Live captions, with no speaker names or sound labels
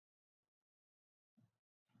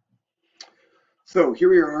So here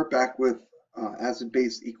we are back with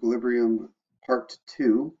acid-base equilibrium part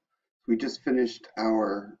 2. We just finished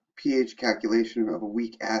our pH calculation of a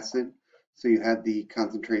weak acid. So you had the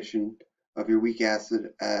concentration of your weak acid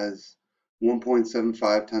as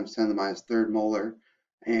 1.75 times 10 to the minus third molar,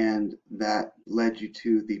 and that led you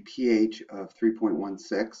to the pH of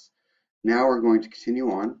 3.16. Now we're going to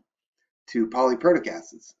continue on to polyprotic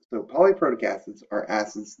acids. So polyprotic acids are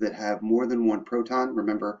acids that have more than one proton.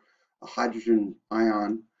 Remember, a hydrogen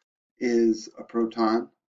ion is a proton.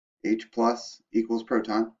 H plus equals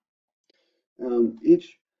proton.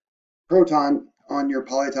 Each proton on your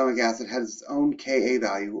polyatomic acid has its own Ka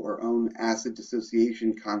value or own acid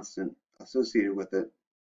dissociation constant associated with it,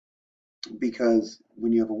 because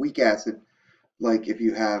when you have a weak acid, like if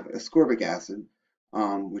you have ascorbic acid,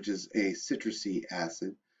 which is a citrusy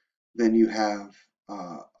acid, then you have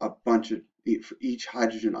a bunch of, for each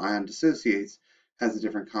hydrogen ion dissociates has a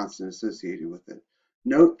different constant associated with it.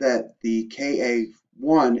 Note that the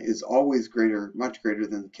Ka1 is always much greater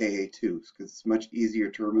than the Ka2, because it's much easier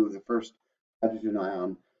to remove the first hydrogen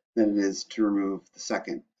ion than it is to remove the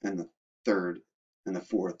second and the third and the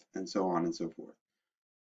fourth and so on and so forth.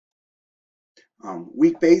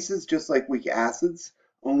 Weak bases, just like weak acids,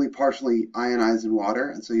 only partially ionize in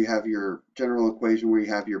water, and so you have your general equation where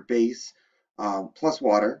you have your base plus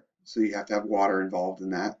water, so you have to have water involved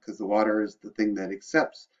in that, because the water is the thing that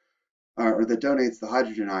accepts or that donates the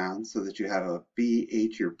hydrogen ions, so that you have a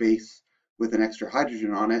BH, your base, with an extra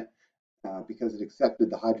hydrogen on it, because it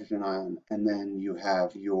accepted the hydrogen ion, and then you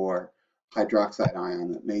have your hydroxide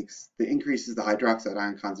ion that increases the hydroxide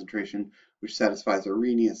ion concentration, which satisfies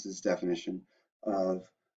Arrhenius's definition of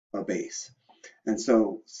a base. And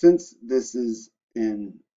so since this is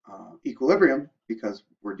in equilibrium, because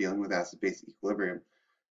we're dealing with acid-base equilibrium,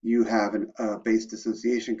 you have a base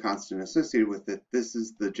dissociation constant associated with it. This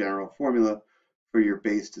is the general formula for your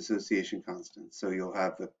base dissociation constant. So you'll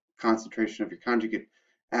have the concentration of your conjugate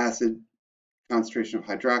acid, concentration of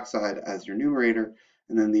hydroxide as your numerator,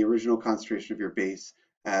 and then the original concentration of your base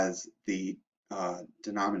as the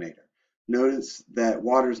denominator. Notice that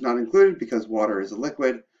water is not included because water is a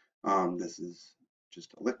liquid. This is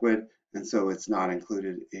just a liquid, and so it's not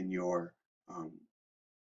included in your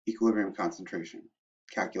equilibrium concentration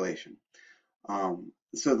calculation.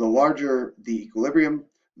 So the larger the equilibrium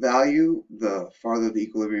value, the farther the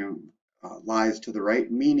equilibrium lies to the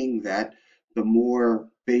right, meaning that the more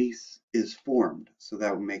base is formed. So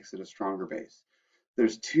that makes it a stronger base.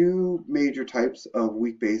 There's two major types of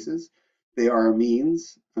weak bases. They are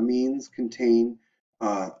amines. Amines contain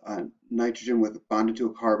a nitrogen bonded to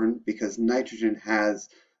a carbon, because nitrogen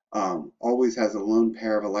always has a lone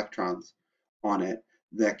pair of electrons on it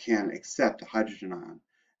that can accept a hydrogen ion.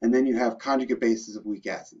 And then you have conjugate bases of weak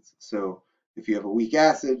acids. So if you have a weak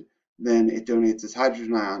acid, then it donates this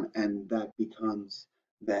hydrogen ion, and that becomes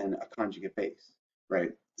then a conjugate base,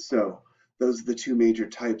 right? So those are the two major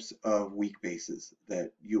types of weak bases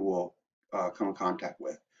that you will come in contact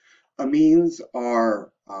with. Amines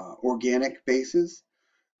are organic bases,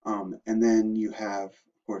 and then you have,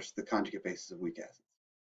 of course, the conjugate bases of weak acids.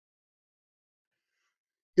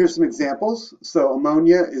 Here's some examples. So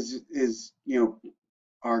ammonia is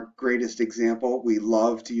our greatest example. We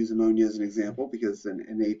love to use ammonia as an example because in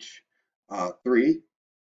NH3,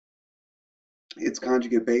 its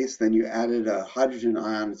conjugate base, then you added a hydrogen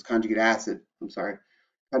ion, its conjugate acid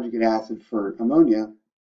for ammonia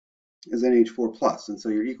is NH4 plus. And so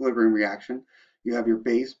your equilibrium reaction, you have your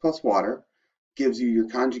base plus water, gives you your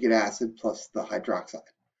conjugate acid plus the hydroxide,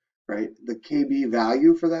 right? The Kb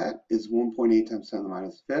value for that is 1.8 times 10 to the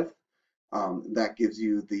minus fifth. That gives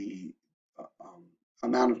you the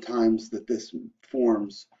amount of times that this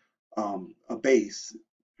forms a base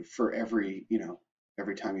for every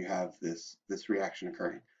time you have this reaction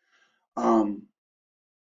occurring.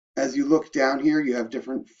 As you look down here, you have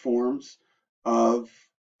different forms of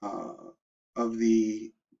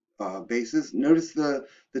the bases. Notice the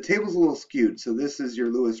table's a little skewed. So this is your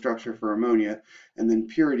Lewis structure for ammonia, and then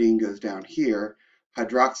pyridine goes down here,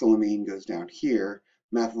 hydroxylamine goes down here,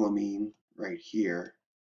 methylamine right here,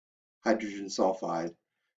 hydrogen sulfide,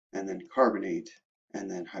 and then carbonate, and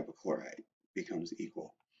then hypochlorite becomes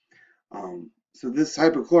equal. So this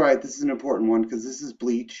hypochlorite, this is an important one because this is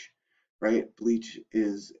bleach, right? Bleach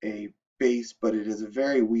is a base, but it is a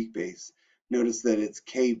very weak base. Notice that its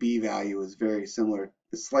Kb value is very similar,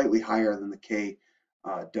 it's slightly higher than the Kw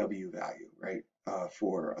value, right?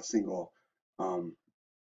 For a single,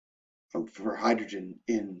 for hydrogen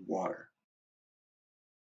in water.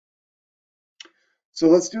 So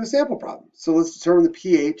let's do a sample problem. So let's determine the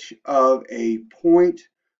pH of a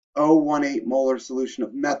 0.018 molar solution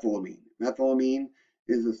of methylamine. Methylamine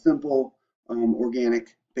is a simple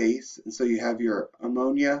organic base, and so you have your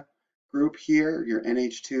ammonia group here, your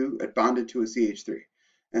NH2, bonded to a CH3.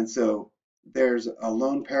 And so there's a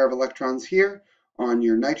lone pair of electrons here on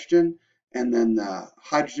your nitrogen, and then the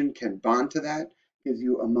hydrogen can bond to that, gives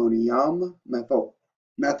you ammonium, methyl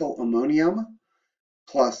ammonium,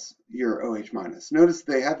 plus your OH minus. Notice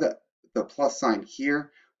they have the plus sign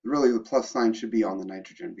here. Really, the plus sign should be on the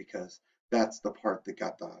nitrogen because that's the part that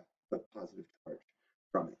got the positive charge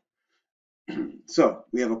from it. So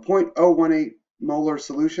we have a 0.018 molar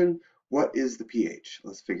solution. What is the pH?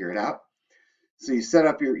 Let's figure it out. So you set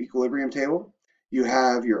up your equilibrium table. You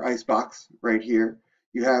have your ice box right here.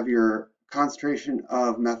 You have your concentration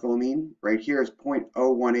of methylamine right here is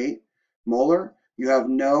 0.018 molar. You have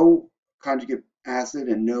no conjugate acid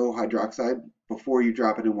and no hydroxide before you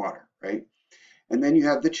drop it in water, right? And then you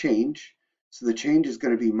have the change. So the change is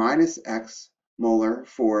going to be minus X molar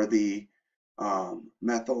for the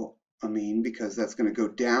methylamine because that's going to go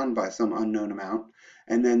down by some unknown amount.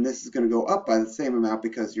 And then this is going to go up by the same amount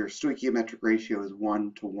because your stoichiometric ratio is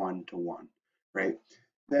 1 to 1 to 1, right?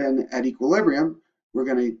 Then at equilibrium, we're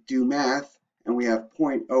going to do math, and we have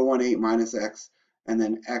 0.018 minus X, and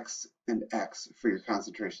then X and X for your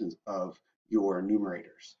concentrations of your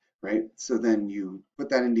numerators, right? So then you put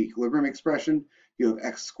that into equilibrium expression. You have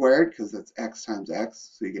X squared, because that's X times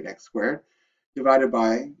X, so you get X squared, divided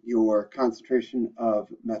by your concentration of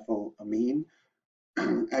methylamine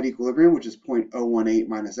at equilibrium, which is 0.018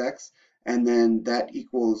 minus X, and then that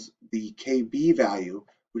equals the Kb value,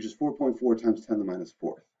 which is 4.4 times 10 to the minus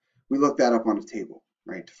fourth. We looked that up on a table,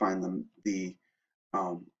 right, to find the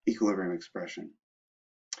equilibrium expression.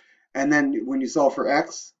 And then when you solve for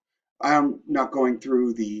X, I'm not going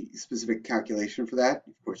through the specific calculation for that.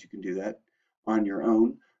 Of course, you can do that on your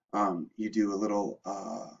own. You do a little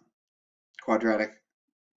quadratic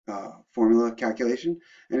formula calculation.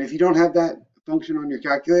 And if you don't have that function on your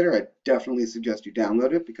calculator, I definitely suggest you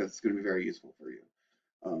download it because it's going to be very useful for you.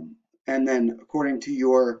 And then according to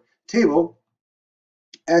your table,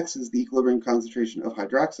 X is the equilibrium concentration of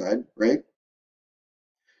hydroxide, right?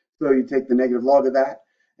 So you take the negative log of that,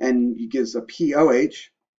 and it gives a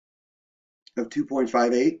pOH of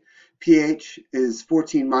 2.58. pH is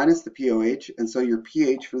 14 minus the pOH, and so your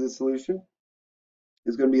pH for this solution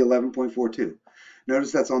is going to be 11.42.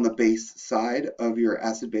 Notice that's on the base side of your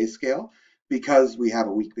acid-base scale because we have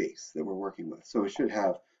a weak base that we're working with. So it should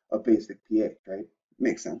have a basic pH, right?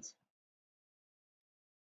 Makes sense.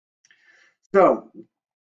 So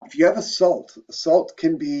if you have a salt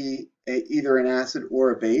can be either an acid or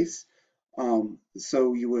a base.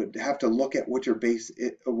 So you would have to look at what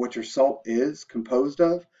your salt is composed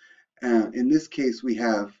of. In this case, we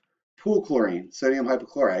have pool chlorine, sodium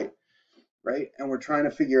hypochlorite, right? And we're trying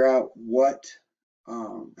to figure out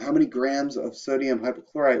how many grams of sodium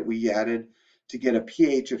hypochlorite we added to get a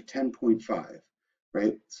pH of 10.5,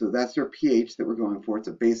 right? So that's our pH that we're going for. It's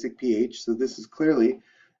a basic pH. So this is clearly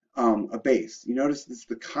a base. You notice this is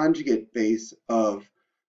the conjugate base of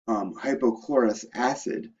hypochlorous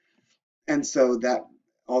acid. And so that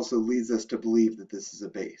also leads us to believe that this is a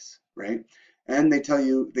base, right? And they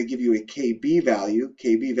give you a Kb value.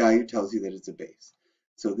 Kb value tells you that it's a base.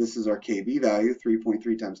 So this is our Kb value,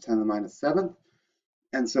 3.3 times 10 to the minus 7th.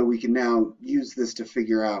 And so we can now use this to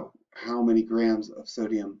figure out how many grams of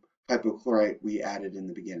sodium hypochlorite we added in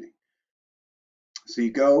the beginning. So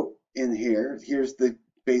you go in here, here's the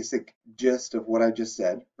basic gist of what I just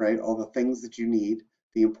said, right? All the things that you need,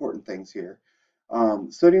 the important things here.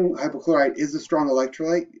 Sodium hypochlorite is a strong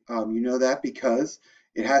electrolyte. You know that because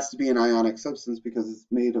it has to be an ionic substance because it's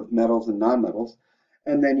made of metals and nonmetals.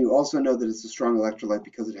 And then you also know that it's a strong electrolyte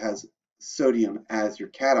because it has sodium as your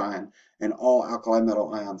cation, and all alkali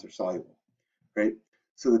metal ions are soluble, right?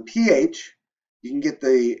 So the pH, you can get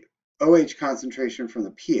the OH concentration from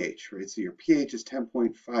the pH, right? So your pH is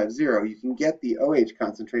 10.50. You can get the OH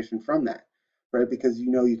concentration from that, right? Because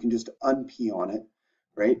you know you can just un-P on it,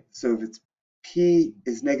 right? So if it's P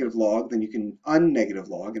is negative log, then you can un-negative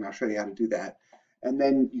log, and I'll show you how to do that. And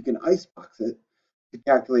then you can icebox it to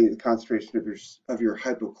calculate the concentration of your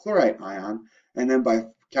hypochlorite ion. And then by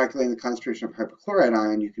calculating the concentration of hypochlorite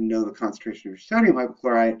ion, you can know the concentration of your sodium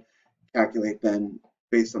hypochlorite, calculate then,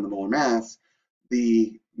 based on the molar mass,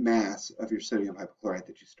 the mass of your sodium hypochlorite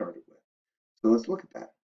that you started with. So let's look at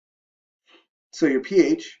that. So your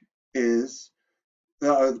pH is,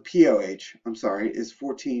 the pOH, I'm sorry, is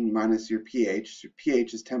 14 minus your pH. Your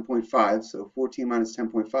pH is 10.5, so 14 minus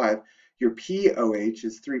 10.5. Your pOH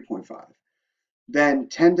is 3.5. Then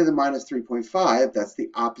 10 to the minus 3.5, that's the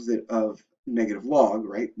opposite of negative log,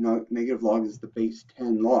 right? No, negative log is the base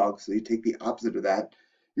 10 log, so you take the opposite of that,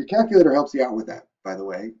 Your calculator helps you out with that, by the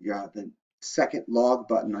way. The second log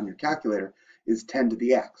button on your calculator is 10 to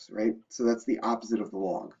the x, right? So that's the opposite of the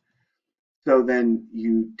log. So then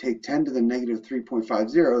you take 10 to the negative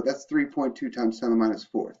 3.50, that's 3.2 times 10 to the minus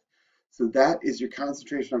fourth. So that is your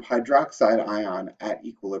concentration of hydroxide ion at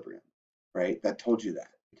equilibrium, right? That told you that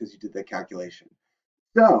because you did that calculation.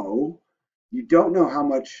 So you don't know how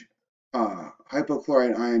much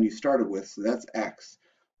hypochlorite ion you started with, so that's X.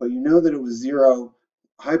 But you know that it was 0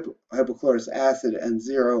 hypochlorous acid and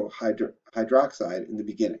 0 hydroxide in the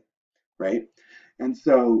beginning, right? And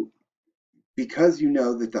so because you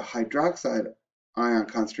know that the hydroxide ion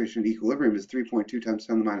concentration at equilibrium is 3.2 times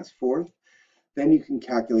 10 to the minus fourth, then you can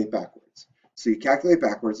calculate backwards. So you calculate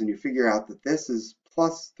backwards and you figure out that this is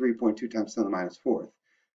plus 3.2 times 10 to the minus fourth.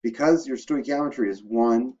 Because your stoichiometry is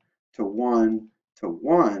 1 to 1 to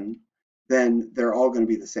 1, then they're all going to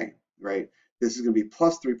be the same, right? This is going to be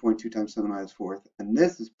plus 3.2 times 10 to the minus fourth, and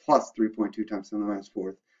this is plus 3.2 times 10 to the minus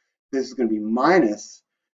fourth. This is going to be minus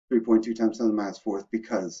 3.2 times 10 to the minus fourth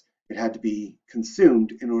because it had to be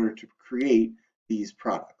consumed in order to create these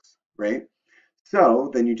products, right?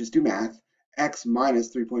 So then you just do math. X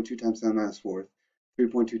minus 3.2 times 10 to the minus fourth,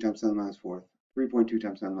 3.2 times 10 to the minus fourth, 3.2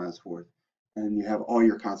 times 10 to the minus fourth, and you have all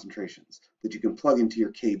your concentrations that you can plug into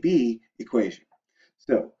your Kb equation.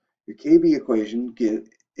 So your Kb equation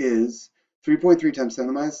is 3.3 times 10 to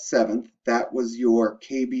the minus seventh. That was your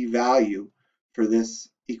Kb value for this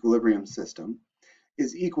equilibrium system,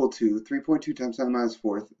 is equal to 3.2 times 10 to the minus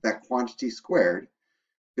fourth, that quantity squared,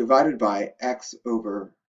 divided by x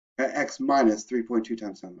minus 3.2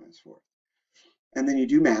 times 10 to the minus fourth. And then you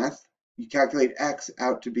do math. You calculate x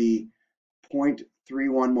out to be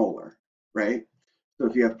 0.31 molar, right? So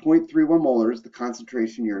if you have 0.31 molars, the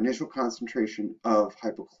concentration, your initial concentration of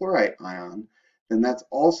hypochlorite ion, then that's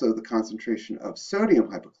also the concentration of sodium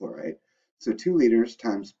hypochlorite. So 2 liters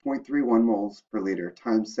times 0.31 moles per liter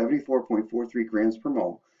times 74.43 grams per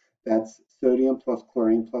mole. That's sodium plus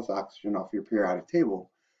chlorine plus oxygen off your periodic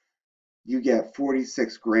table. You get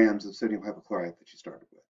 46 grams of sodium hypochlorite that you started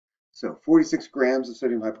with. So 46 grams of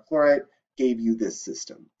sodium hypochlorite gave you this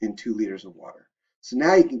system in 2 liters of water. So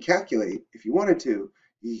now you can calculate, if you wanted to,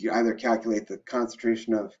 you can either calculate the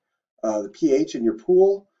concentration of the pH in your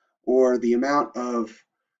pool or the amount of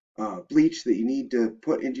bleach that you need to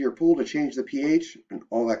put into your pool to change the pH and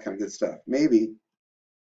all that kind of good stuff. Maybe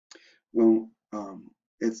when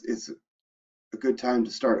it's a good time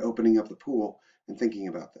to start opening up the pool and thinking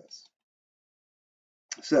about this.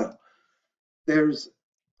 So there's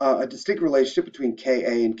a distinct relationship between Ka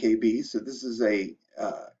and Kb. So this is a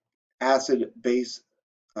acid-base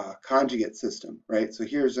conjugate system, right? So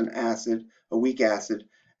here's an acid, a weak acid,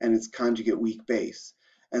 and its conjugate weak base.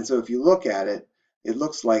 And so if you look at it, it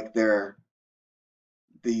looks like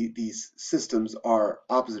these systems are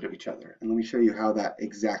opposite of each other. And let me show you how that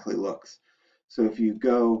exactly looks. So if you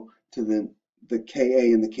go to the Ka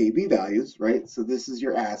and the Kb values, right? So this is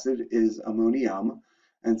your acid, is ammonium.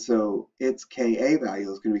 And so its Ka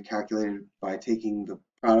value is going to be calculated by taking the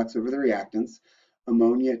products over the reactants,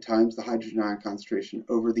 ammonia times the hydrogen ion concentration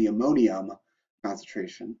over the ammonium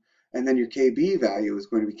concentration. And then your Kb value is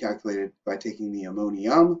going to be calculated by taking the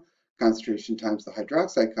ammonium concentration times the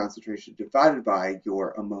hydroxide concentration divided by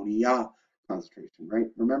your ammonia concentration, right?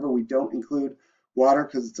 Remember, we don't include water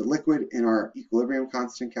because it's a liquid in our equilibrium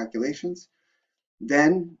constant calculations.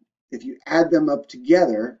 Then, if you add them up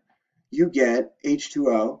together, you get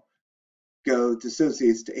H2O,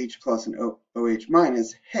 dissociates to H plus and OH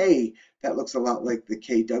minus. Hey, that looks a lot like the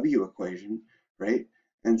Kw equation, right?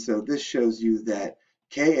 And so this shows you that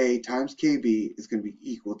Ka times Kb is going to be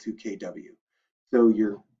equal to Kw. So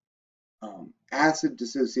your acid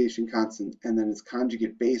dissociation constant and then its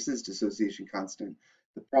conjugate bases dissociation constant,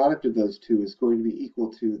 the product of those two is going to be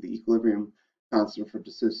equal to the equilibrium constant for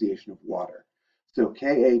dissociation of water. So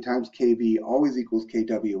Ka times Kb always equals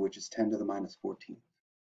Kw, which is 10 to the minus 14.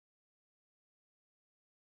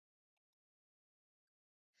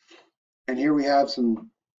 And here we have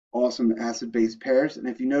some awesome acid-base pairs. And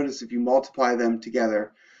if you notice, if you multiply them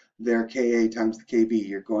together, their Ka times the Kb,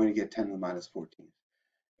 you're going to get 10 to the minus 14.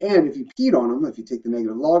 And if you peed on them, if you take the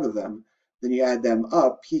negative log of them, then you add them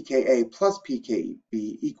up, pKa plus pKb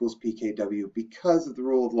equals pKw because of the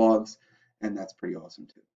rule of logs, and that's pretty awesome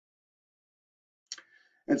too.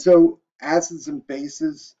 And so acids and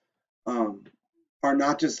bases are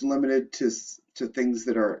not just limited to things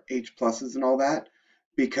that are H pluses and all that,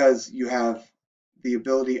 because you have the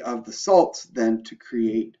ability of the salts then to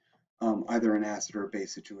create either an acid or a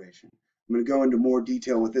base situation. I'm going to go into more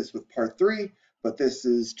detail with this with part 3, but this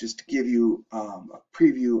is just to give you a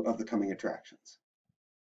preview of the coming attractions.